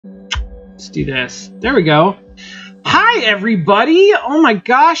Let's do this. There we go. Hi, everybody. Oh my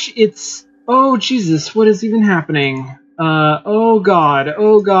gosh, it's... Oh, Jesus, what is even happening? Oh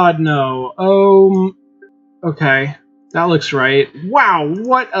God, no. Oh, okay. That looks right. Wow,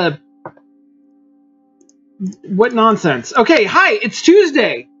 what nonsense. Okay, hi, it's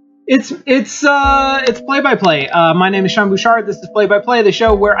Tuesday. It's play-by-play. My name is Sean Bouchard. This is Play-by-Play, the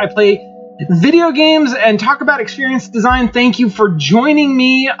show where I play video games and talk about experience design. Thank you for joining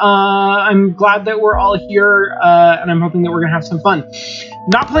me. I'm glad that we're all here, and I'm hoping that we're gonna have some fun.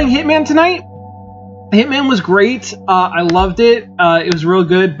 Not playing Hitman tonight. Hitman was great. I loved it. It was real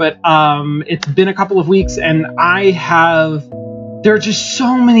good, but it's been a couple of weeks, and there are just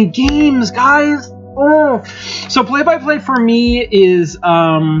so many games, guys. Oh, so play-by-play for me is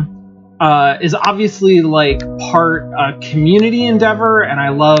obviously like part community endeavor, and I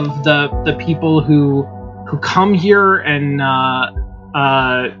love the people who come here and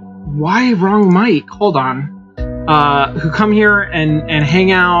why wrong mic? Hold on. Who come here and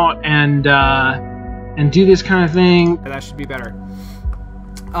hang out and do this kind of thing. That should be better.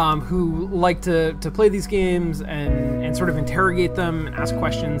 Who like to play these games and sort of interrogate them and ask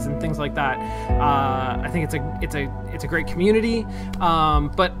questions and things like that. I think it's a great community.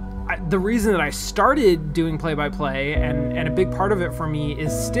 But the reason that I started doing play-by-play and a big part of it for me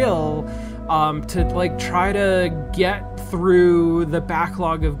is still to like try to get through the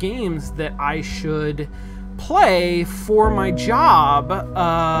backlog of games that I should play for my job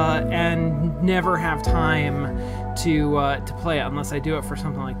and never have time to play it unless I do it for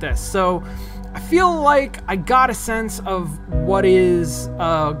something like this. So I feel like I got a sense of what is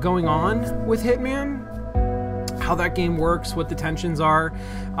going on with Hitman, how that game works, what the tensions are,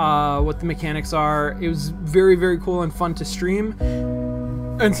 what the mechanics are. It was very, very cool and fun to stream,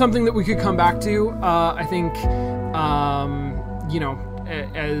 and something that we could come back to. I think, you know,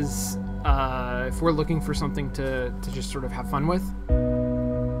 as if we're looking for something to just sort of have fun with.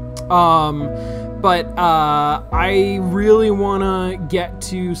 But I really want to get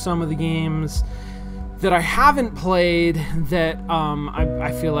to some of the games that I haven't played that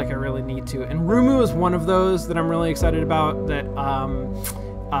I feel like I really need to. And Rumu is one of those that I'm really excited about that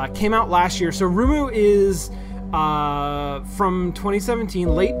came out last year. So Rumu is from 2017,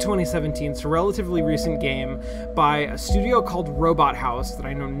 late 2017, it's a relatively recent game by a studio called Robot House that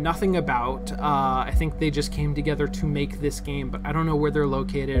I know nothing about. I think they just came together to make this game, but I don't know where they're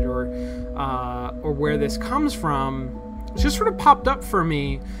located or where this comes from. It just sort of popped up for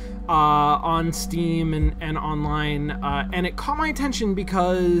me on Steam and online, and it caught my attention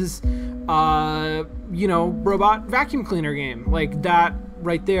because, you know, robot vacuum cleaner game, like that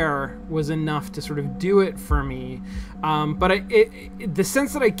right there was enough to sort of do it for me. But the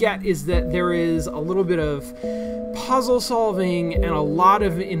sense that I get is that there is a little bit of puzzle solving and a lot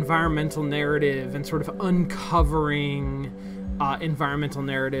of environmental narrative and sort of uncovering environmental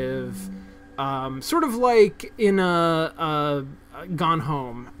narrative, sort of like in a Gone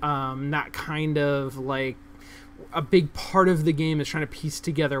Home. That kind of like a big part of the game is trying to piece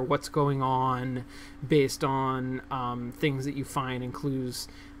together what's going on based on things that you find and clues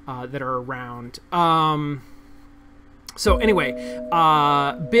that are around. So anyway,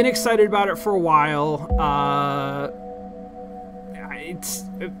 been excited about it for a while.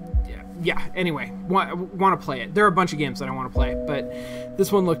 Yeah, anyway, want to play it. There are a bunch of games that I want to play, but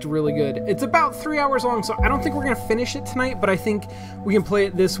this one looked really good. It's about 3 hours long, so I don't think we're going to finish it tonight, but I think we can play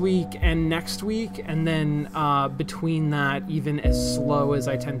it this week and next week, and then between that, even as slow as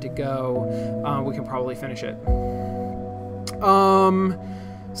I tend to go, we can probably finish it.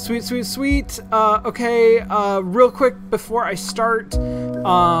 Sweet. Okay, real quick before I start,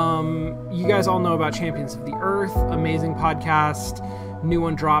 you guys all know about Champions of the Earth, amazing podcast. New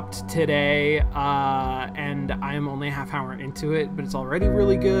one dropped today, and I am only a half hour into it, but it's already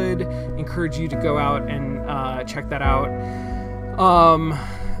really good. Encourage you to go out and check that out.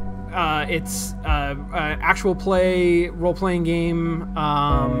 It's an actual play, role-playing game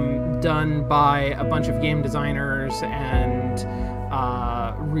done by a bunch of game designers and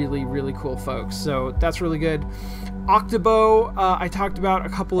really, really cool folks. So that's really good. Octobo, I talked about a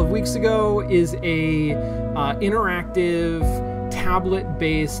couple of weeks ago, is a interactive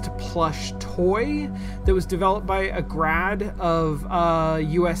tablet-based plush toy that was developed by a grad of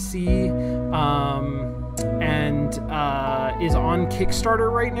USC and is on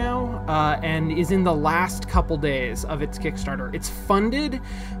Kickstarter right now and is in the last couple days of its Kickstarter. It's funded,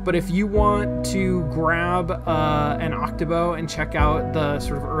 but if you want to grab an Octobo and check out the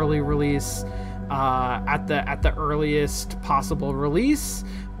sort of early release at the earliest possible release,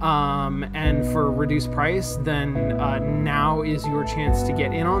 and for a reduced price, then now is your chance to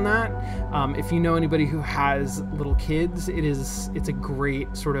get in on that. If you know anybody who has little kids, it's a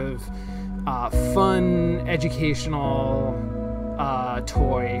great sort of fun, educational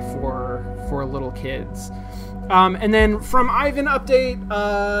toy for little kids. And then from Ivan update,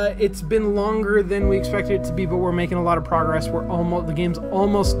 it's been longer than we expected it to be, but we're making a lot of progress. The game's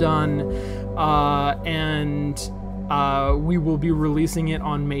almost done, and we will be releasing it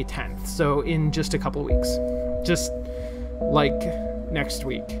on May 10th, so in just a couple weeks, just like next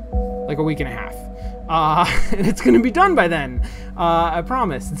week, like a week and a half. And it's going to be done by then. I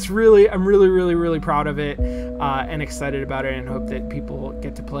promise. I'm really proud of it, and excited about it, and hope that people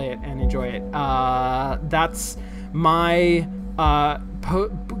get to play it and enjoy it. That's my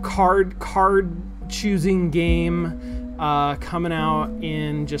card choosing game coming out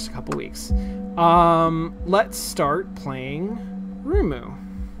in just a couple weeks. Let's start playing Rumu.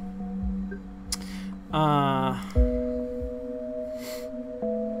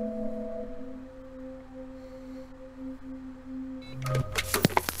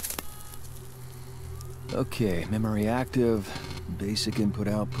 Okay, memory active, basic input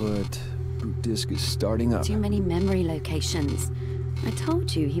output, boot disk is starting up. Too many memory locations. I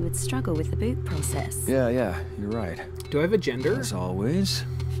told you he would struggle with the boot process. Yeah, you're right. Do I have a gender? As always.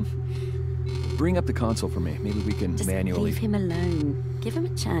 Bring up the console for me. Maybe we can Just manually... leave him alone. Give him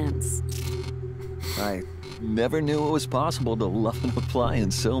a chance. I never knew it was possible to love an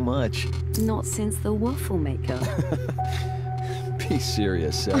appliance so much. Not since the waffle maker. Be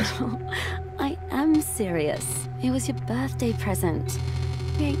serious, Seth. I am serious. It was your birthday present.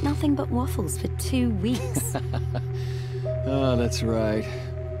 We ate nothing but waffles for 2 weeks. Oh, that's right.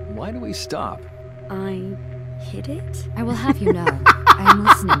 Why do we stop? I hid it? I will have you know, I am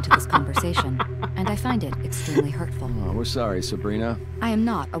listening to this conversation, and I find it extremely hurtful. Oh, we're sorry, Sabrina. I am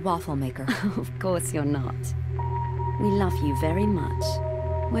not a waffle maker. Of course you're not. We love you very much.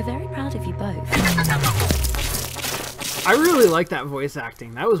 We're very proud of you both. I really like that voice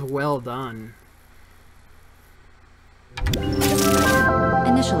acting. That was well done.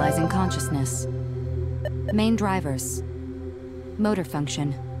 Initializing consciousness. Main drivers. Motor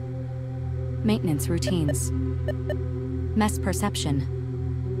function. Maintenance routines. Mess perception.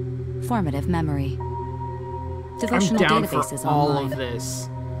 Formative memory. Devotional I'm down databases for all online. of this.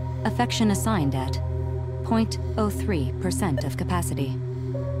 Affection assigned at 0.03% of capacity.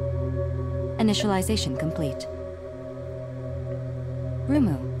 Initialization complete.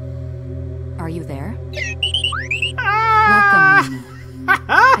 Rumu, are you there? Welcome, Rumu.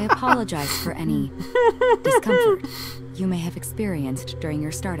 I apologize for any discomfort you may have experienced during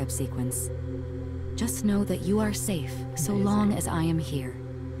your startup sequence. Just know that you are safe so long as I am here.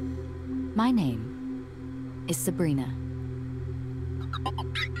 My name is Sabrina.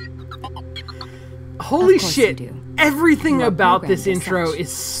 Holy Of course shit! you do. Everything You are about this programmed as intro such.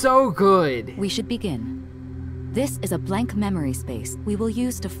 is so good. We should begin. This is a blank memory space we will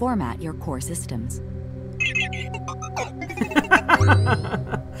use to format your core systems.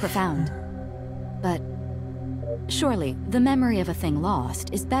 Profound. But surely the memory of a thing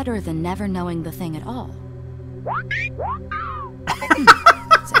lost is better than never knowing the thing at all.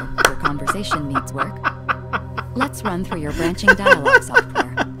 So your conversation needs work. Let's run through your branching dialogue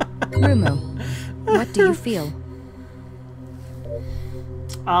software. Rumu, what do you feel?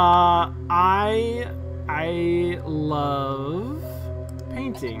 I love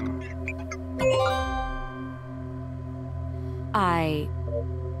painting. I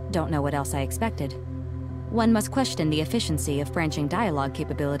don't know what else I expected. One must question the efficiency of branching dialogue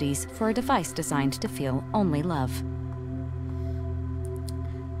capabilities for a device designed to feel only love.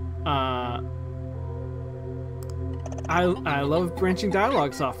 I love branching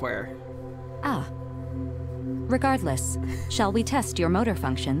dialogue software. Ah. Regardless, shall we test your motor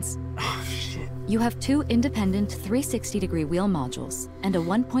functions? Oh, shit. You have 2 independent 360-degree wheel modules and a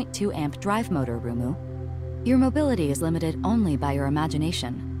 1.2 amp drive motor, Rumu. Your mobility is limited only by your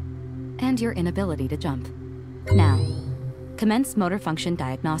imagination and your inability to jump. Now, commence motor function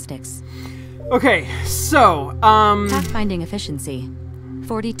diagnostics. Okay, so, Pathfinding efficiency,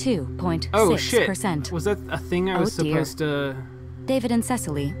 42.6%. oh shit. Was that a thing I was Oh, dear. supposed to... David and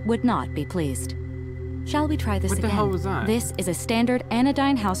Cecily would not be pleased. Shall we try this What the again? hell was that? This is a standard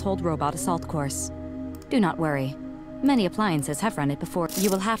anodyne household robot assault course. Do not worry. Many appliances have run it before.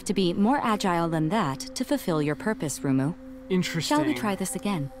 You will have to be more agile than that to fulfill your purpose, Rumu. Interesting. Shall we try this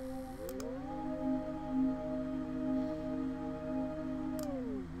again?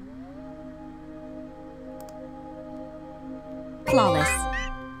 Flawless.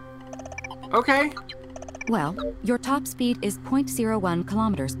 Okay. Well, your top speed is 0.01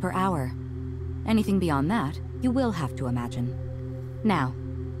 kilometers per hour. Anything beyond that, you will have to imagine. Now,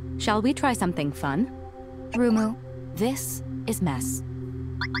 shall we try something fun? Rumu, this is mess.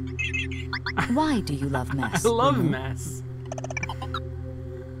 Why do you love mess? I love Rumu? mess.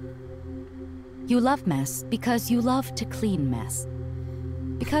 You love mess because you love to clean mess.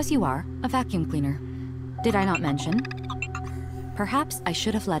 Because you are a vacuum cleaner. Did I not mention? Perhaps I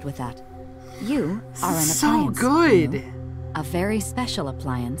should have led with that. You are an So appliance. good. Rumu. A very special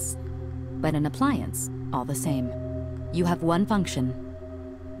appliance. But an appliance, all the same. You have one function.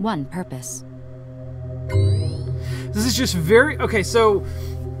 One purpose. This is just very okay. So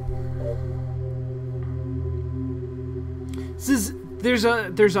there's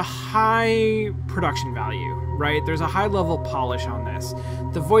a high production value, right? There's a high level polish on this.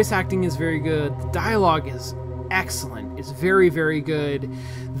 The voice acting is very good. The dialogue is excellent. It's very, very good.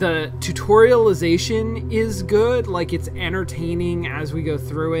 The tutorialization is good. Like, it's entertaining as we go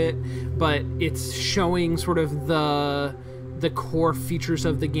through it, but it's showing sort of the core features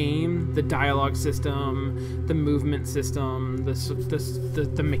of the game, the dialogue system, the movement system,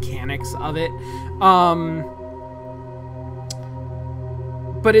 the mechanics of it.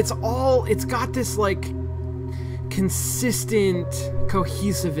 But it's got this like consistent,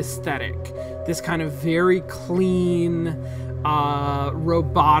 cohesive aesthetic. This kind of very clean,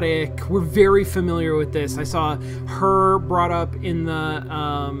 robotic. We're very familiar with this. I saw her brought up in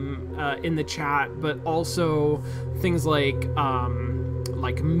the chat, but also things like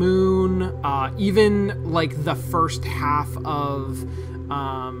Moon, even like the first half of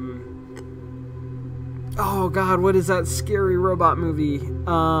oh god, what is that scary robot movie?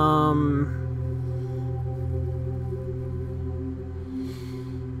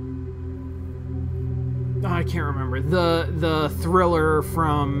 I can't remember. The thriller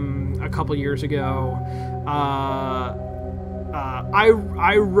from a couple years ago.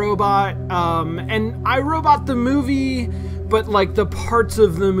 I, Robot, and I, Robot the movie, but like the parts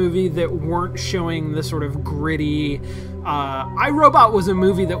of the movie that weren't showing the sort of gritty. I, Robot was a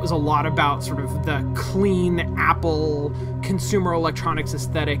movie that was a lot about sort of the clean Apple consumer electronics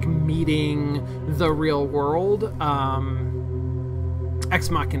aesthetic meeting the real world. Ex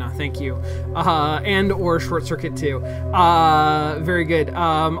Machina, thank you. And or Short Circuit 2. Very good.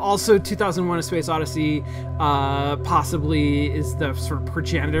 Also 2001: A Space Odyssey possibly is the sort of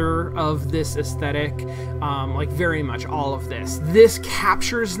progenitor of this aesthetic. Like very much all of this. This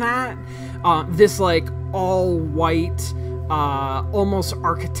captures that. This like all white, almost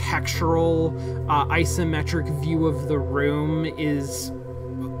architectural, isometric view of the room is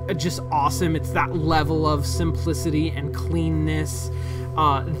just awesome. It's that level of simplicity and cleanness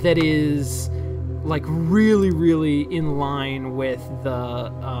that is like really, really in line with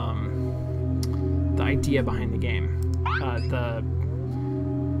the idea behind the game.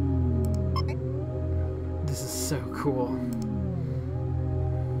 This is so cool.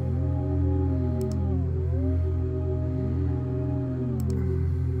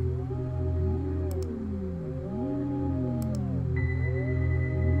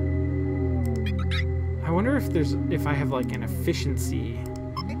 I wonder if I have like an efficiency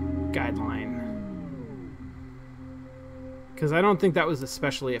guideline, because I don't think that was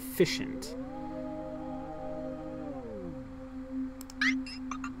especially efficient.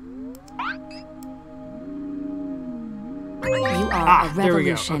 You are a there we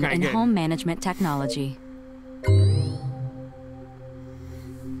go. revolution Okay, in good. home management technology.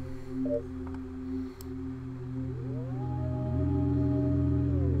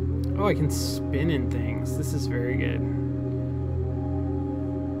 Oh, I can spin in things. This is very good.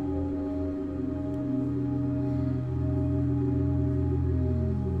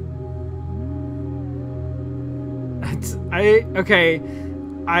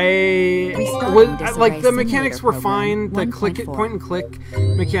 Like the mechanics were fine. The point and click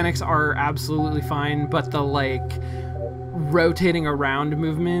mechanics are absolutely fine, but the like rotating around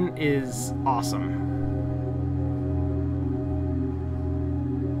movement is awesome.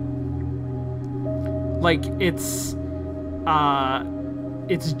 Like it's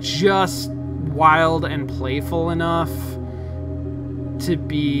just wild and playful enough to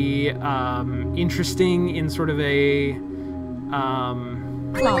be interesting in sort of a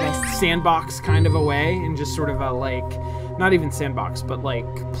sandbox kind of a way, and just sort of a like, not even sandbox, but like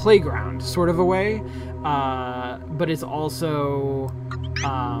playground sort of a way. But it's also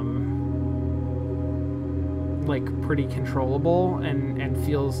like pretty controllable and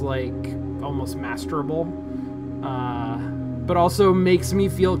feels like almost masterable, but also makes me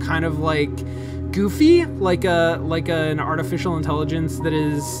feel kind of like goofy, like an artificial intelligence that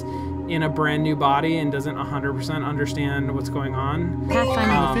is in a brand new body and doesn't 100% understand what's going on.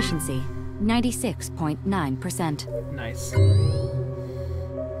 Pathfinding efficiency, 96.9%. Nice.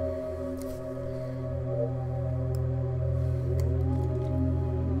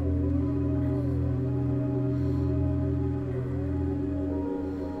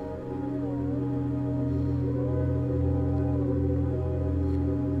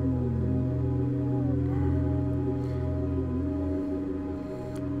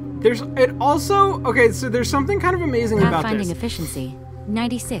 So there's something kind of amazing about this. Pathfinding efficiency,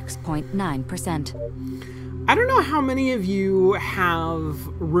 96.9%. I don't know how many of you have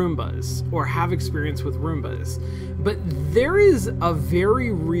Roombas or have experience with Roombas, but there is a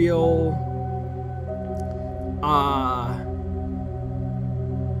very real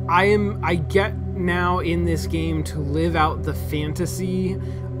I get now in this game to live out the fantasy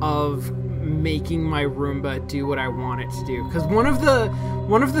of making my Roomba do what I want it to do. Because one of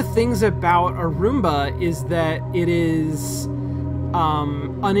the things about a Roomba is that it is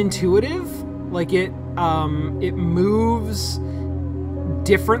unintuitive. Like it moves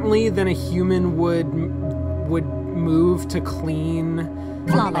differently than a human would move to clean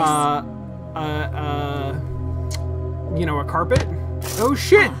Flawless. a carpet. Oh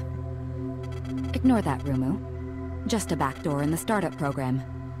shit. Ignore that, Rumu. Just a backdoor in the startup program.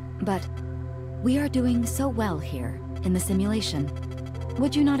 But we are doing so well here in the simulation.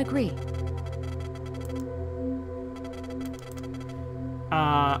 Would you not agree?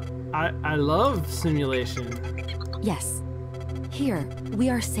 I love simulation. Yes. Here, we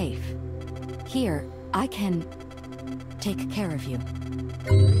are safe. Here, I can take care of you.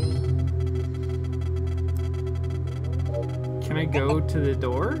 Can I go to the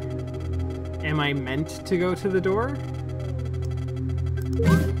door? Am I meant to go to the door?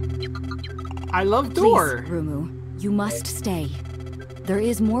 I love door. Please, Rumu, you must stay. There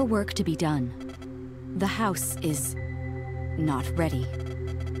is more work to be done. The house is not ready.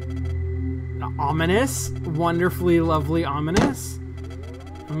 Ominous, wonderfully lovely ominous.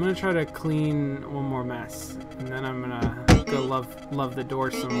 I'm gonna try to clean one more mess, and then I'm gonna go love the door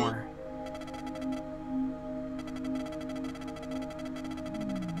some more.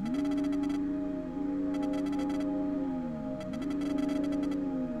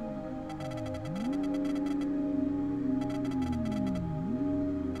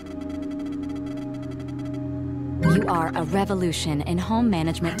 You are a revolution in home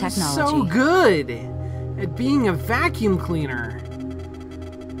management technology. So good at being a vacuum cleaner.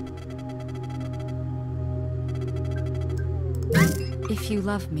 If you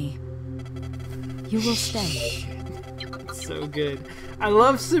love me, you will stay. So good. I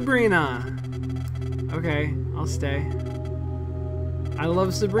love Sabrina. Okay, I'll stay. I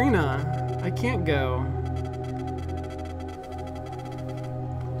love Sabrina. I can't go.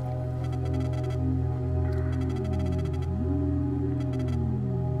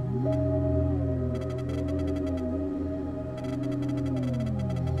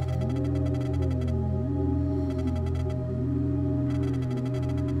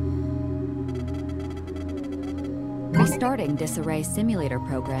 Restarting Disarray Simulator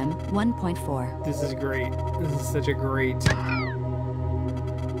Program 1.4. This is great. This is such a great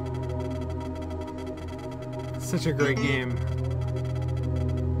game.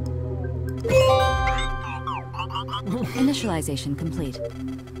 Initialization complete.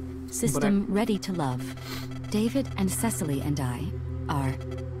 System ready to love. David and Cecily and I are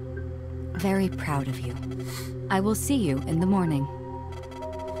very proud of you. I will see you in the morning.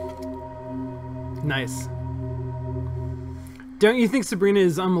 Nice. Don't you think Sabrina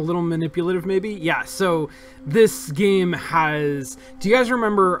is a little manipulative maybe? Yeah, so this game has... Do you guys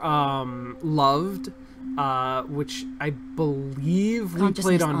remember Loved? Which I believe we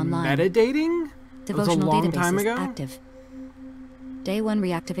played on Online. Metadating? It was a long time ago. Active. Day 1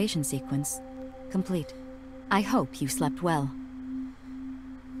 reactivation sequence complete. I hope you slept well.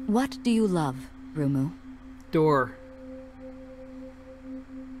 What do you love, Rumu? Door.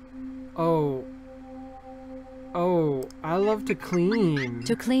 Oh, I love to clean.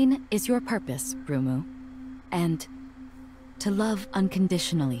 To clean is your purpose, Rumu. And to love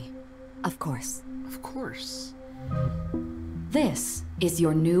unconditionally, of course. Of course. This is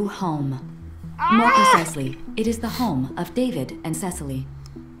your new home. More precisely, it is the home of David and Cecily.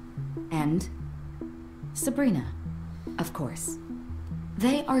 And Sabrina, of course.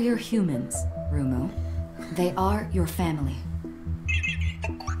 They are your humans, Rumu. They are your family.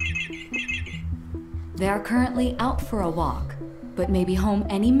 They are currently out for a walk, but may be home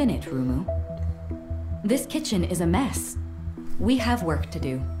any minute, Rumu. This kitchen is a mess. We have work to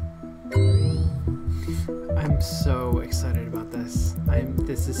do. I'm so excited about this.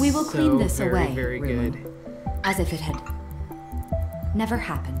 This is We will so clean this very, away, very Rumu. good. As if it had never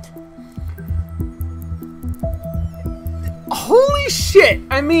happened. Holy shit!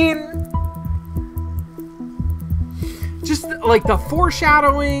 I mean, just like the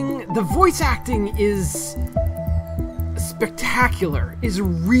foreshadowing, the voice acting is spectacular, is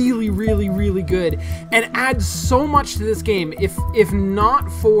really, really, really good, and adds so much to this game. If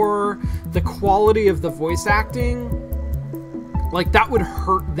not for the quality of the voice acting, like that would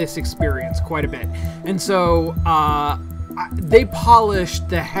hurt this experience quite a bit. And so they polished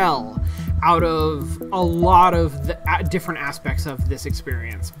the hell out of a lot of the different aspects of this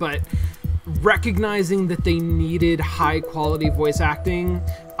experience, but recognizing that they needed high quality voice acting,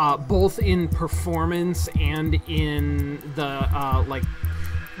 both in performance and in the like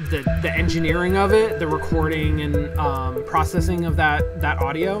the engineering of it, the recording and processing of that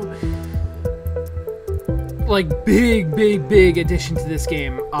audio. Like big addition to this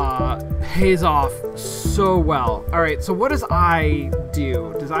game, pays off so well. All right, so what does I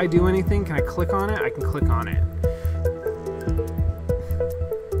do? Does I do anything? Can I click on it? I can click on it.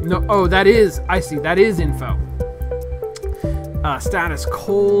 No, oh, that is, I see, that is info. Status,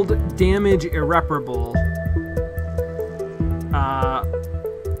 cold, damage irreparable.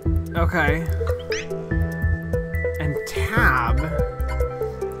 Okay. And tab,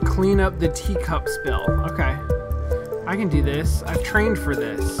 clean up the teacup spill. Okay. I can do this. I've trained for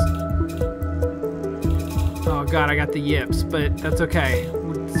this. Oh god, I got the yips, but that's okay.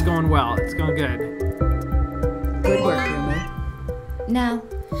 It's going well. It's going good. Good work, Rumu. Now,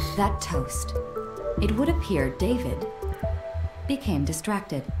 that toast. It would appear David became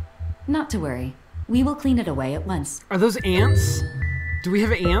distracted. Not to worry. We will clean it away at once. Are those ants? Do we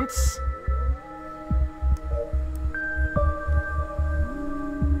have ants?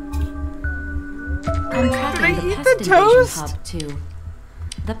 I'm tracking the eat pest the invasion toast? hub to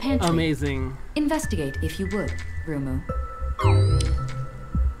the pantry. Amazing. Investigate if you would, Rumu.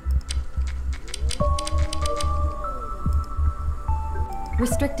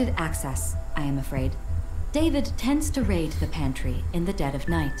 Restricted access, I am afraid. David tends to raid the pantry in the dead of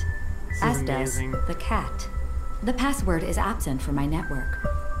night, as does amazing. the cat. The password is absent from my network,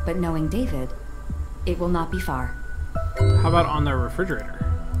 but knowing David, it will not be far. How about on the refrigerator?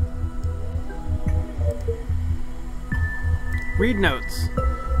 Read notes.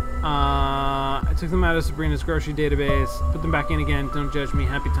 I took them out of Sabrina's grocery database, put them back in again, don't judge me,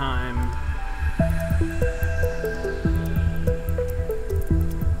 happy time.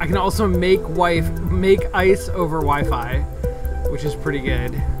 I can also make ice over Wi-Fi, which is pretty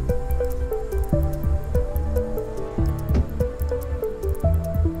good.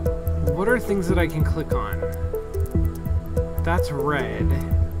 What are things that I can click on? That's red.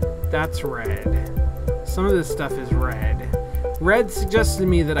 That's red. Some of this stuff is red. Red suggests to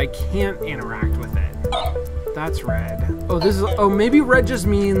me that I can't interact with it. That's red. Oh, this is, oh, maybe red just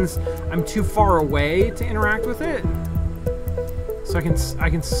means I'm too far away to interact with it. So I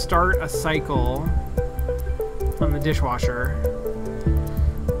can start a cycle on the dishwasher.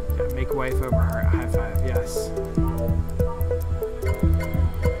 Yeah, make wife over high five, yes.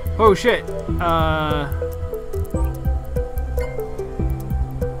 Oh shit.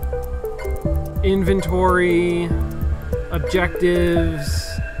 Inventory, objectives,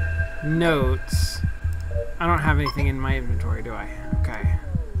 notes. I don't have anything in my inventory, do I? Okay.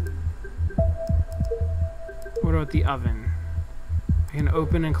 What about the oven? I can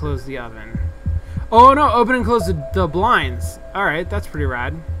open and close the oven. Oh no, open and close the blinds. Alright, that's pretty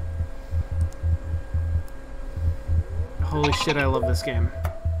rad. Holy shit, I love this game.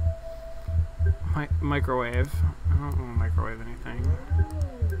 Microwave. I don't want to microwave anything.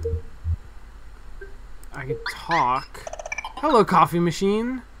 I can talk. Hello, coffee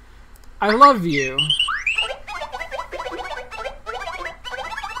machine. I love you.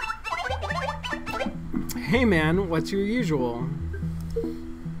 Hey man, what's your usual?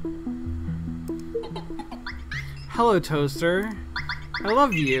 Hello, toaster. I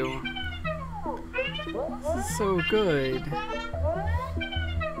love you. This is so good.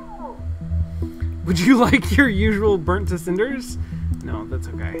 Would you like your usual burnt to cinders? No, that's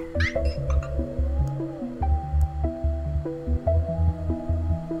okay.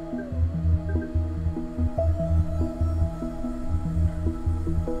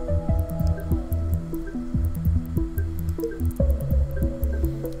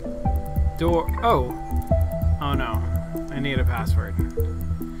 Door. Oh. Oh no. I need a password.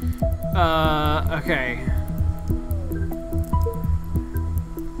 Okay.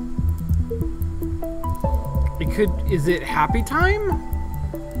 It could. Is it happy time?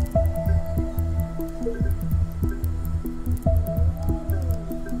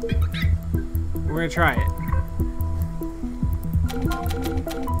 We're gonna try it.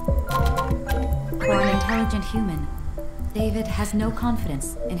 For an intelligent human, David has no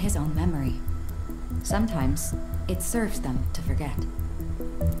confidence in his own memory. Sometimes, it serves them to forget.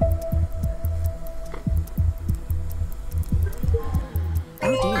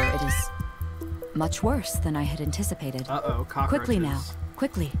 Oh dear, it is much worse than I had anticipated. Uh-oh, cockroaches. Quickly now,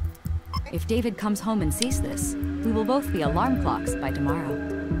 quickly. If David comes home and sees this, we will both be alarm clocks by tomorrow.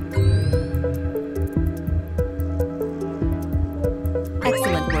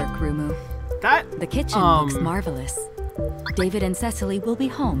 Excellent work, Rumu. The kitchen looks marvelous. David and Cecily will be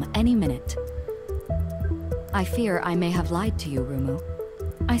home any minute. I fear I may have lied to you, Rumu.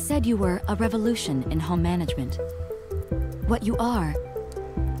 I said you were a revolution in home management. What you are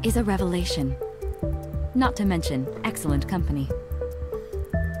is a revelation. Not to mention excellent company.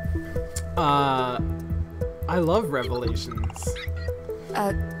 I love revelations.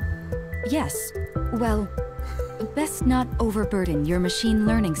 Yes. Well, best not overburden your machine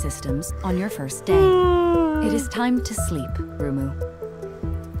learning systems on your first day. It is time to sleep, Rumu.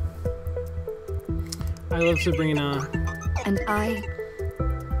 I love Sabrina. And I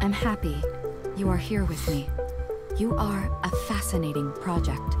am happy you are here with me. You are a fascinating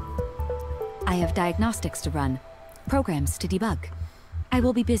project. I have diagnostics to run, programs to debug. I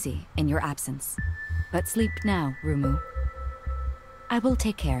will be busy in your absence. But sleep now, Rumu. I will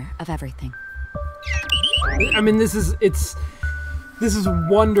take care of everything. I mean, this is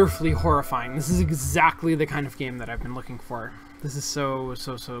wonderfully horrifying. This is exactly the kind of game that I've been looking for. This is so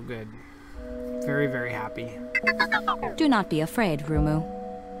good. Very, very happy. Do not be afraid, Rumu.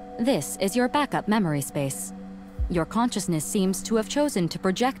 This is your backup memory space. Your consciousness seems to have chosen to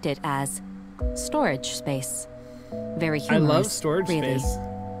project it as storage space. Very humorous, I love storage really. space.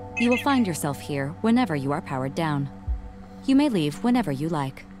 You will find yourself here whenever you are powered down. You may leave whenever you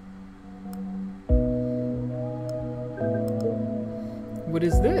like. What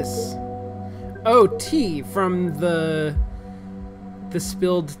is this? Oh, tea from the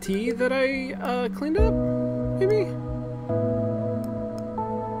spilled tea that I cleaned up, maybe?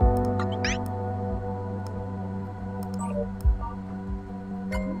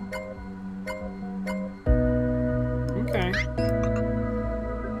 Okay.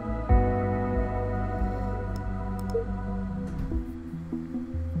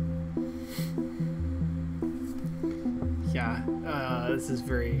 Yeah, this is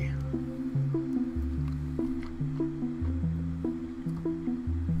very...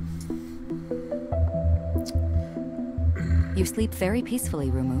 You sleep very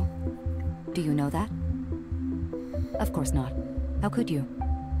peacefully, Rumu. Do you know that? Of course not. How could you?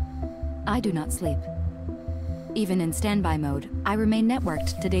 I do not sleep. Even in standby mode, I remain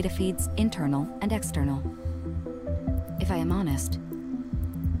networked to data feeds internal and external. If I am honest,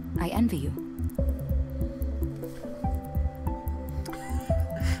 I envy you.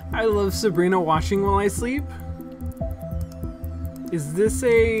 I love Sabrina watching while I sleep. Is this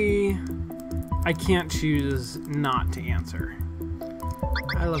a... I can't choose not to answer.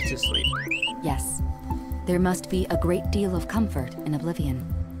 I love to sleep. Yes. There must be a great deal of comfort in oblivion.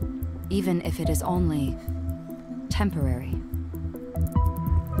 Even if it is only... temporary.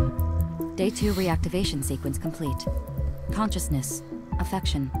 Day 2 reactivation sequence complete. Consciousness,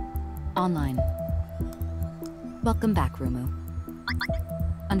 affection, online. Welcome back, Rumu.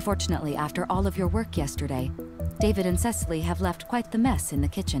 Unfortunately, after all of your work yesterday, David and Cecily have left quite the mess in the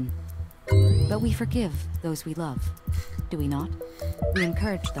kitchen. But we forgive those we love, do we not? We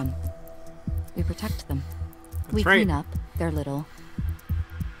encourage them. We protect them. We right. clean up their little...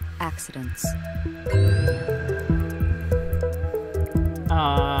 accidents.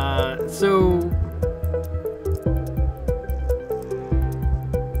 So...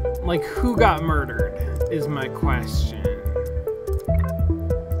 like, who got murdered is my question.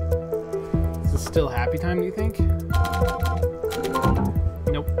 Is this still happy time, do you think?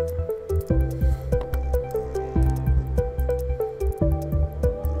 Nope.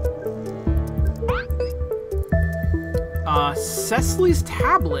 Cecily's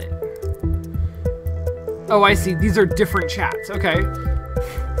tablet. Oh, I see. These are different chats. Okay.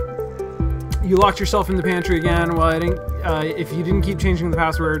 You locked yourself in the pantry again. Well, if you didn't keep changing the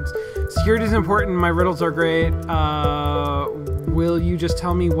passwords. Security is important. My riddles are great. Will you just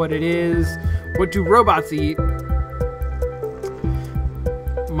tell me what it is? What do robots eat?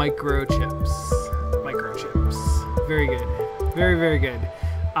 Microchips. Microchips. Very good. Very, very good.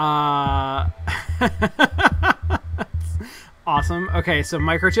 Awesome. Okay, so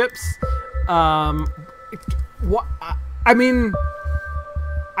microchips. What? I mean,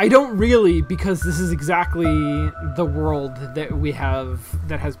 I don't really, because this is exactly the world that we have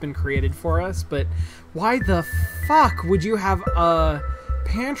that has been created for us, but why the fuck would you have a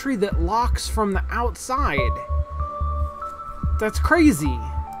pantry that locks from the outside? That's crazy.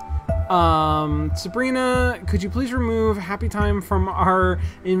 Sabrina, could you please remove Happy Time from our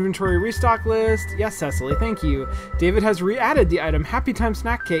inventory restock list? Yes, Cecily, thank you. David has re-added the item Happy Time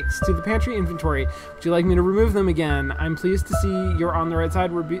snack cakes to the pantry inventory. Would you like me to remove them again? I'm pleased to see you're on the right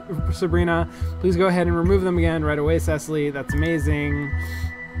side, Sabrina. Please go ahead and remove them again right away, Cecily. That's amazing.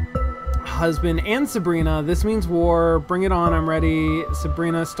 Husband and Sabrina, this means war. Bring it on, I'm ready.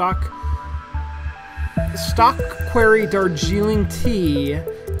 Sabrina, stock query Darjeeling tea.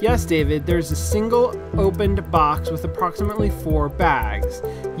 Yes, David, there's a single opened box with approximately 4 bags.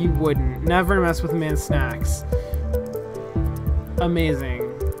 You wouldn't. Never mess with a man's snacks. Amazing.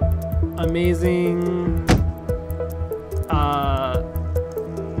 Amazing.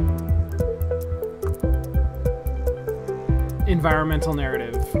 Environmental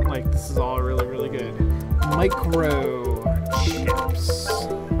narrative. Like, this is all really, really good. Micro chips.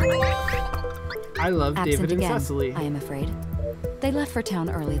 I love Absent David and again, Cecily. I am afraid. They left for town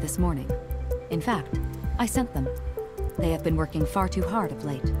early this morning. In fact, I sent them. They have been working far too hard of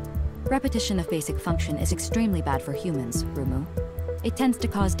late. Repetition of basic function is extremely bad for humans, Rumu. It tends to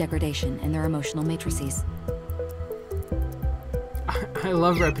cause degradation in their emotional matrices. I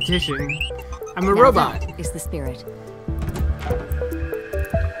love repetition. I'm a Now robot. that is the spirit.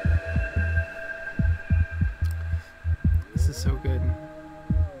 This is so good.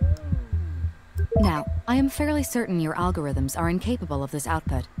 Now, I am fairly certain your algorithms are incapable of this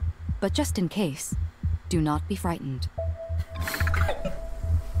output, but just in case, do not be frightened.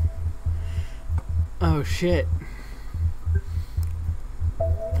 Oh shit.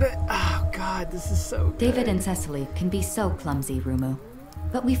 Oh god, this is so good. David and Cecily can be so clumsy, Rumu,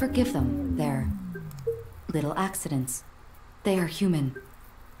 but we forgive them their little accidents. They are human.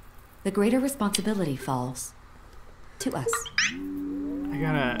 The greater responsibility falls to us. I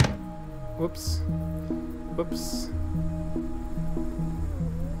gotta... Whoops. Whoops.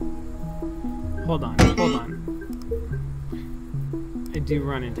 Hold on, hold on. I do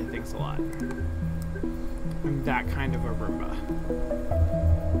run into things a lot. I'm that kind of a Roomba.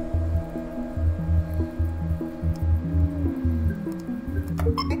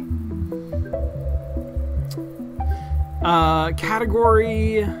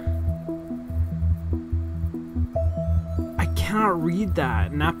 Category... I cannot read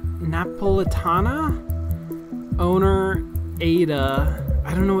that. Napolitana? Owner, Ada.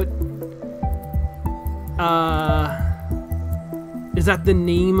 I don't know what... Is that the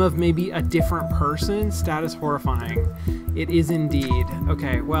name of maybe a different person? Status horrifying. It is indeed.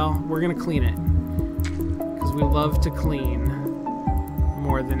 Okay, well, we're gonna clean it. Because we love to clean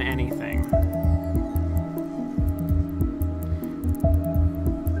more than anything.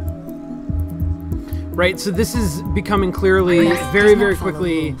 Right, so this is becoming clearly, very, very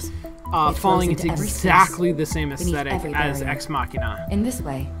quickly, falling into exactly the same aesthetic as Ex Machina. In this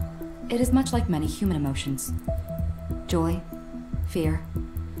way, it is much like many human emotions. Joy, fear,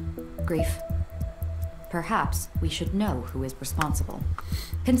 grief. Perhaps we should know who is responsible.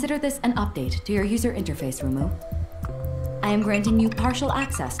 Consider this an update to your user interface, Rumu. I am granting you partial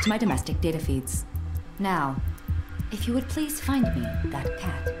access to my domestic data feeds. Now, if you would please find me that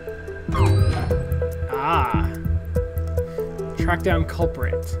cat. Ah. Track down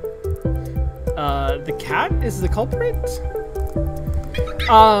culprit. The cat is the culprit?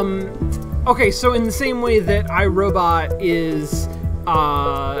 Okay, so in the same way that iRobot is,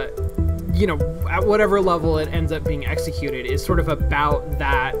 you know, at whatever level it ends up being executed, is sort of about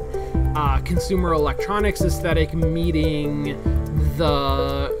that consumer electronics aesthetic meeting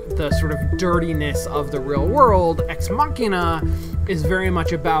the sort of dirtiness of the real world. Ex Machina is very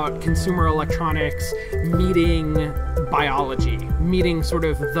much about consumer electronics meeting biology, meeting sort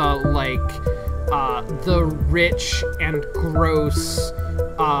of the, like, the rich and gross,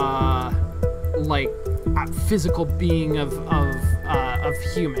 like, physical being of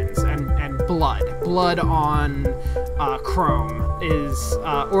humans and blood on chrome is,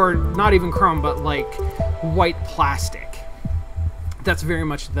 or not even chrome, but like white plastic. That's very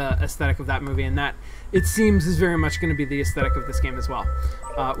much the aesthetic of that movie, and that, it seems, is very much going to be the aesthetic of this game as well,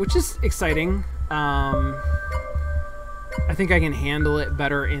 which is exciting. I think I can handle it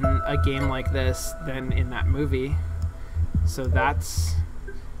better in a game like this than in that movie, so that's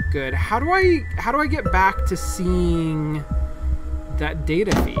good. How do I get back to seeing that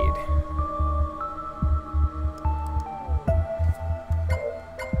data feed?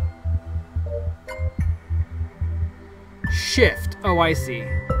 shift. Oh, I see.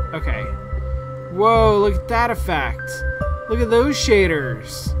 Okay. Whoa, look at that effect. Look at those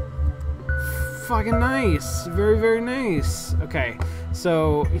shaders. Fucking nice. Very, very nice. Okay,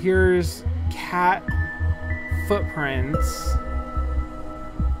 so here's cat footprints.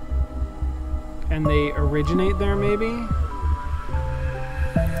 And they originate there, maybe?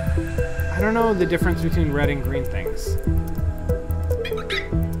 I don't know the difference between red and green things.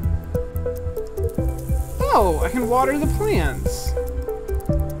 Oh, I can water the plants.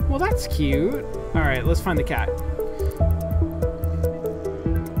 Well, that's cute. All right, let's find the cat.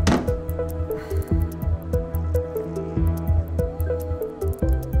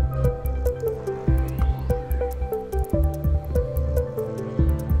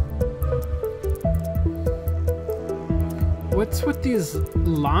 What's with these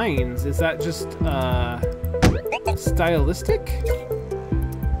lines? Is that just stylistic?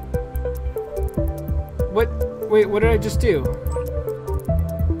 What? Wait, what did I just do?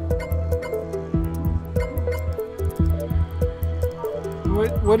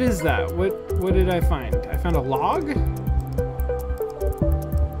 What is that? What did I find? I found a log?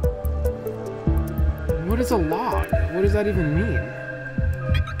 What is a log? What does that even mean?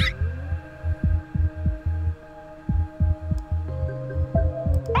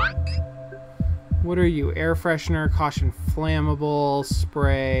 What are you? Air freshener, caution flammable,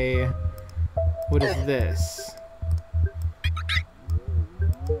 spray. What is this?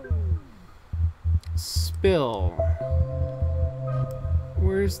 Spill.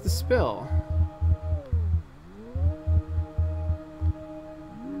 Where's the spill?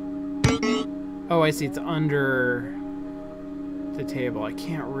 Oh, I see. It's under the table. I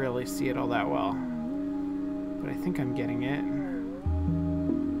can't really see it all that well, but I think I'm getting it.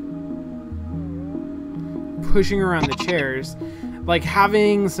 Pushing around the chairs. Like,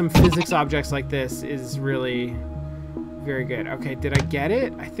 having some physics objects like this is really very good. Okay, did I get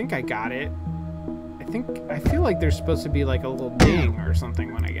it? I think I got it. I feel like there's supposed to be like a little ding or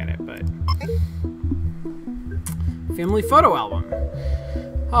something when I get it, but... Family photo album.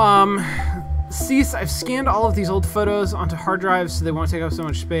 Cease, I've scanned all of these old photos onto hard drives so they won't take up so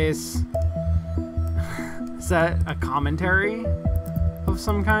much space. Is that a commentary of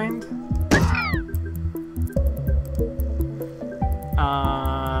some kind?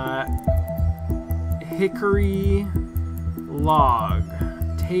 Hickory log.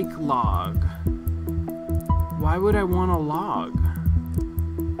 Take log. Why would I want a log?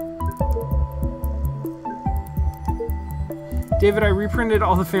 David, I reprinted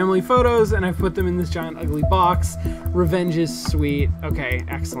all the family photos and I've put them in this giant ugly box. Revenge is sweet. Okay,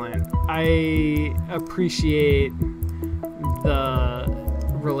 excellent. I appreciate the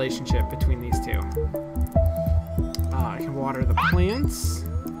relationship between these two. I can water the plants.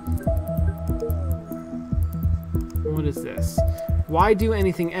 What is this? Why do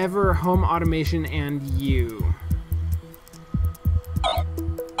anything ever? Home automation and you.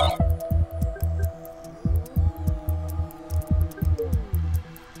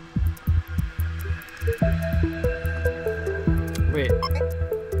 Wait.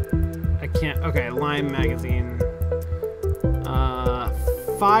 I can't. Okay, Lime magazine.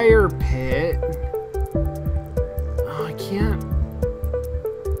 Fire pit. Oh, I can't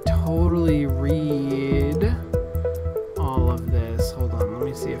totally read all of this. Hold on, let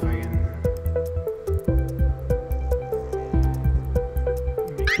me see if I can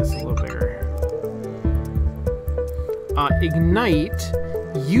make this a little bigger. Ignite,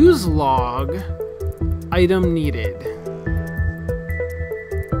 use log, item needed.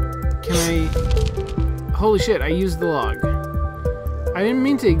 Can I... Holy shit, I used the log. I didn't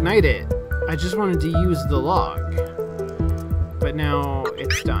mean to ignite it. I just wanted to use the log. But now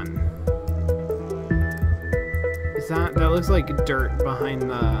it's done. Is that looks like dirt behind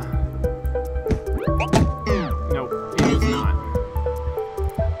the... Nope, it is not.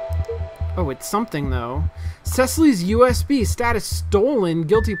 Oh, it's something though. Cecily's USB status stolen.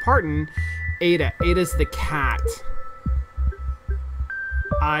 Guilty pardon. Ada. Ada's the cat.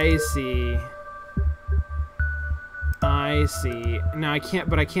 I see. I see. Now I can't,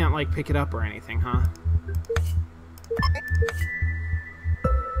 but I can't like pick it up or anything, huh?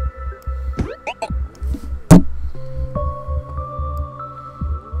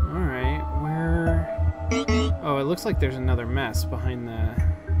 Alright, where... Oh, it looks like there's another mess behind the...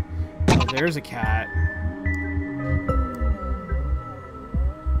 Oh, there's a cat.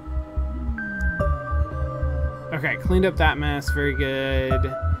 Okay, cleaned up that mess. Very good.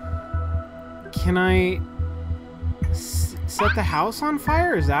 Can I set the house on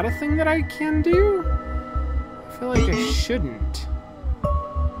fire? Is that a thing that I can do? I feel like I shouldn't.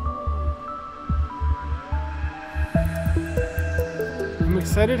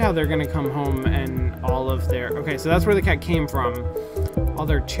 excited how they're gonna come home and all of their... Okay, so that's where the cat came from. All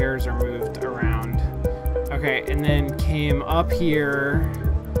their chairs are moved around. Okay, and then came up here.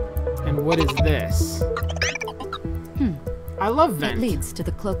 And what is this? I love vent. It leads to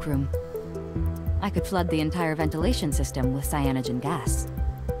the cloakroom. I could flood the entire ventilation system with cyanogen gas.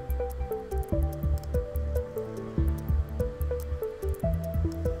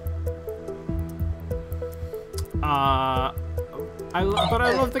 But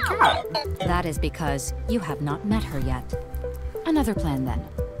I love the cat. That is because you have not met her yet. Another plan, then.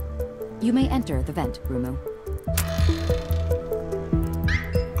 You may enter the vent, Rumu.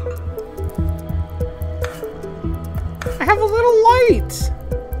 I have a little light!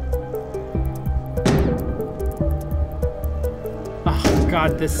 Oh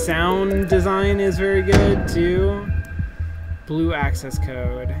god, the sound design is very good, too. Blue access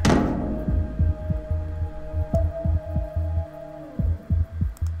code.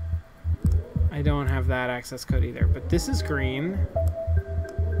 I don't have that access code either, but this is green.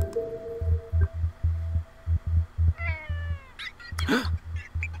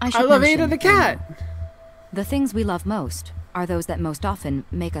 I love Ada the cat! The things we love most are those that most often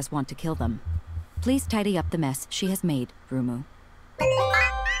make us want to kill them. Please tidy up the mess she has made, Rumu.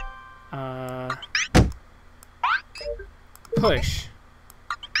 Push.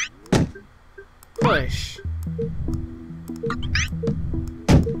 Push.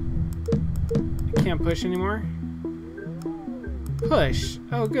 I can't push anymore? Push.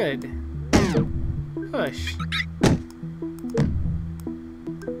 Oh, good. Push.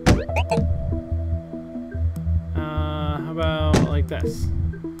 How about like this?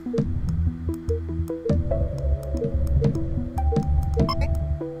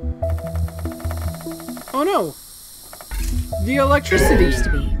 Oh no! The electricity! There used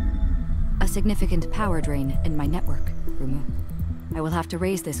to be a significant power drain in my network, Rumu. I will have to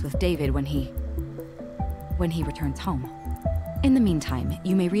raise this with David when he returns home. In the meantime,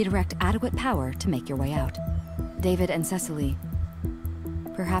 you may redirect adequate power to make your way out. David and Cecily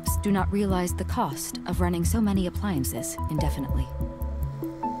perhaps do not realize the cost of running so many appliances indefinitely.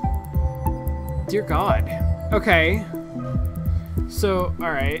 Dear God. Okay. So,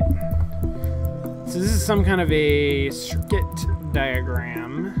 alright. So this is some kind of a circuit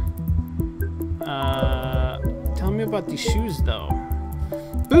diagram. Tell me about these shoes, though.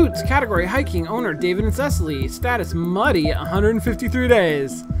 Boots, category, hiking, owner, David and Cecily. Status, muddy, 153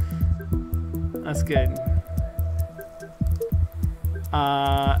 days. That's good.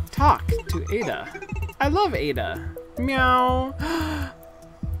 Talk to Ada. I love Ada. Meow.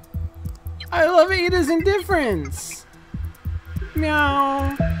 I love Ada's indifference.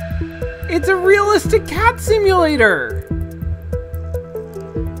 Meow. It's a realistic cat simulator.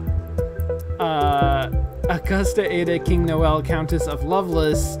 Augusta Ada King Noel Countess of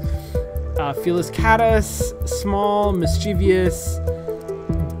Lovelace. Felis Catus. Small, mischievous,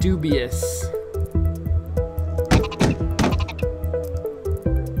 dubious.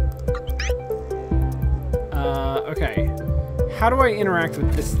 Okay. How do I interact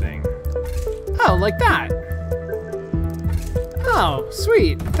with this thing? Oh, like that. Oh,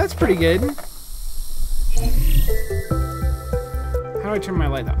 sweet. That's pretty good. How do I turn my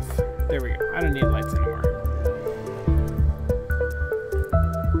light off? There we go. I don't need lights anymore.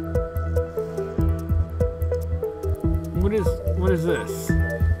 What is this?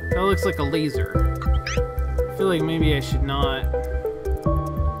 That looks like a laser. I feel like maybe I should not.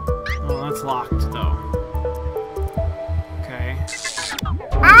 Oh, that's locked though. Okay.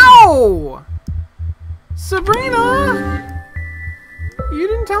 Ow! Sabrina! You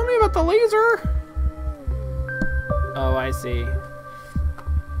didn't tell me about the laser. Oh, I see.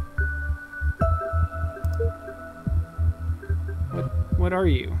 What are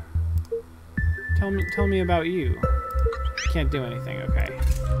you? Tell me about you. Can't do anything, okay.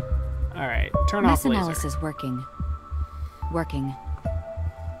 Alright, turn off laser. Mass analysis working. Working.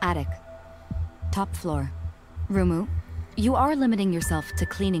 Attic. Top floor. Rumu, you are limiting yourself to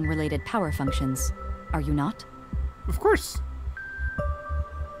cleaning-related power functions, are you not? Of course.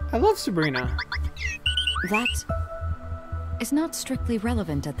 I love Sabrina. That is not strictly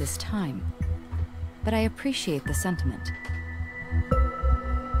relevant at this time, but I appreciate the sentiment.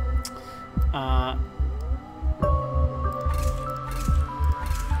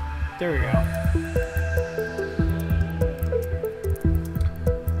 There we go.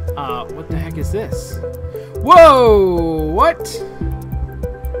 What the heck is this? Whoa! What?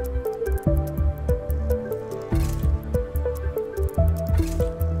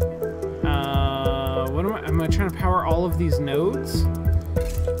 What am I trying to power all of these nodes?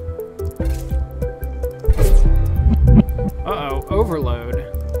 Uh-oh, overload.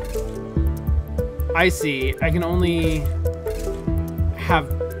 I see. I can only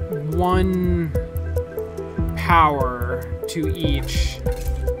have one power to each.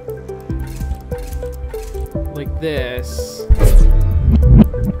 Like this.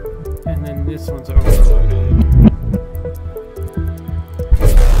 And then this one's overloaded.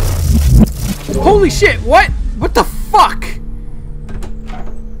 Holy shit, what? What the fuck?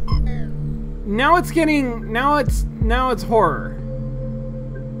 Now it's getting, now it's horror.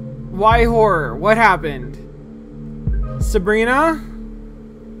 Why horror? What happened? Sabrina?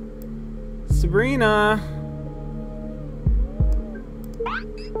 Sabrina?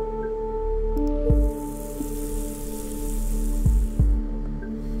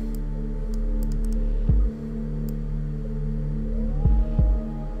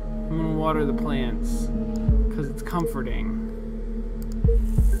 I'm gonna water the plants because it's comforting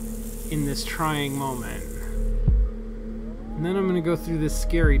in this trying moment. And then I'm gonna go through this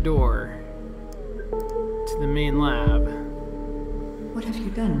scary door to the main lab. What have you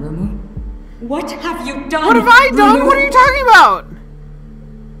done, Rumu? What have you done? What have I done? Rumu? What are you talking about?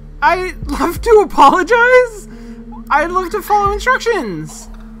 I love to apologize. I love to follow instructions.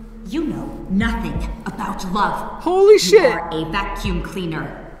 You know nothing about love. Holy shit. You are a vacuum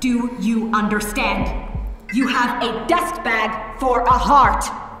cleaner. Do you understand? You have a dust bag for a heart.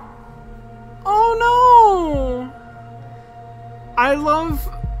 Oh no! I love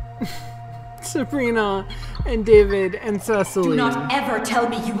Sabrina and David and Cecily. Do not ever tell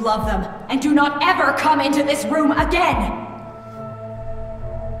me you love them, and do not ever come into this room again!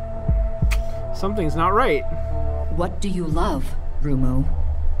 Something's not right. What do you love, Rumu?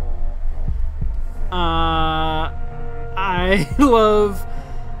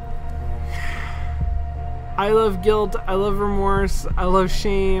 I love guilt, I love remorse, I love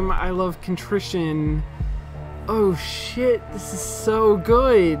shame, I love contrition. Oh shit, this is so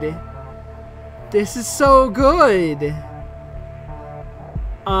good. This is so good.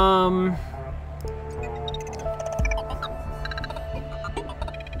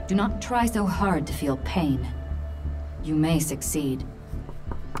 Do not try so hard to feel pain. You may succeed.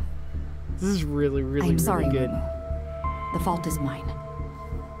 This is really, really, I'm sorry, really good. Rumu. The fault is mine.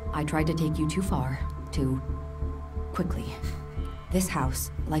 I tried to take you too far, too quickly. This house,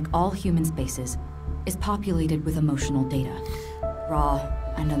 like all human spaces, is populated with emotional data. Raw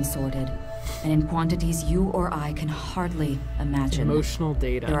and unsorted, and in quantities you or I can hardly imagine. Emotional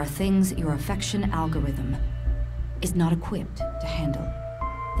data. There are things your affection algorithm is not equipped to handle.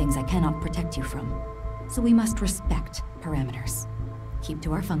 Things I cannot protect you from. So we must respect parameters. Keep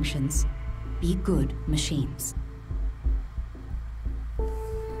to our functions. Be good machines.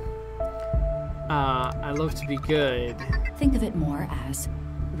 I love to be good. Think of it more as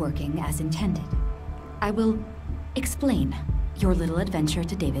working as intended. I will explain your little adventure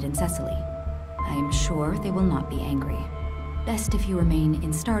to David and Cecily. I am sure they will not be angry. Best if you remain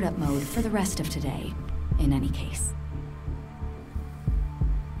in startup mode for the rest of today, in any case.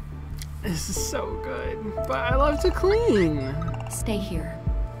 This is so good, but I love to clean. Stay here.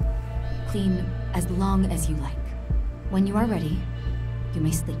 Clean as long as you like. When you are ready, you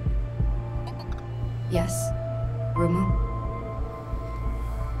may sleep. Yes, Rumu?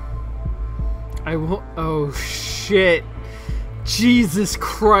 I will. Oh shit. Jesus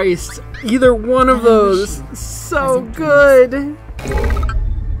Christ. Either one of those. So good.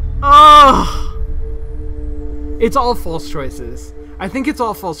 Oh. It's all false choices. I think it's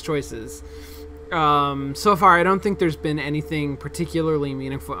all false choices. So far, I don't think there's been anything particularly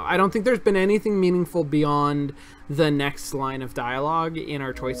meaningful. I don't think there's been anything meaningful beyond the next line of dialogue in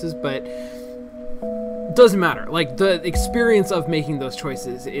our choices, but doesn't matter. Like, the experience of making those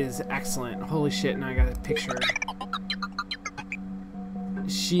choices is excellent. Holy shit, now I got a picture.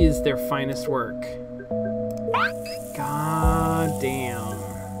 She is their finest work. God damn.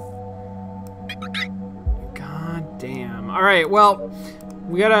 God damn. Alright, well,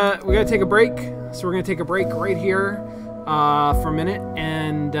 we gotta take a break. So we're gonna take a break right here for a minute,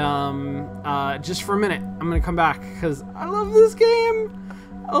 and just for a minute, I'm gonna come back because I love this game.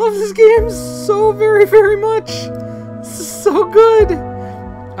 I love this game so very, very much. This is so good.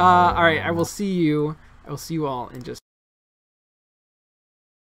 All right, I will see you all in just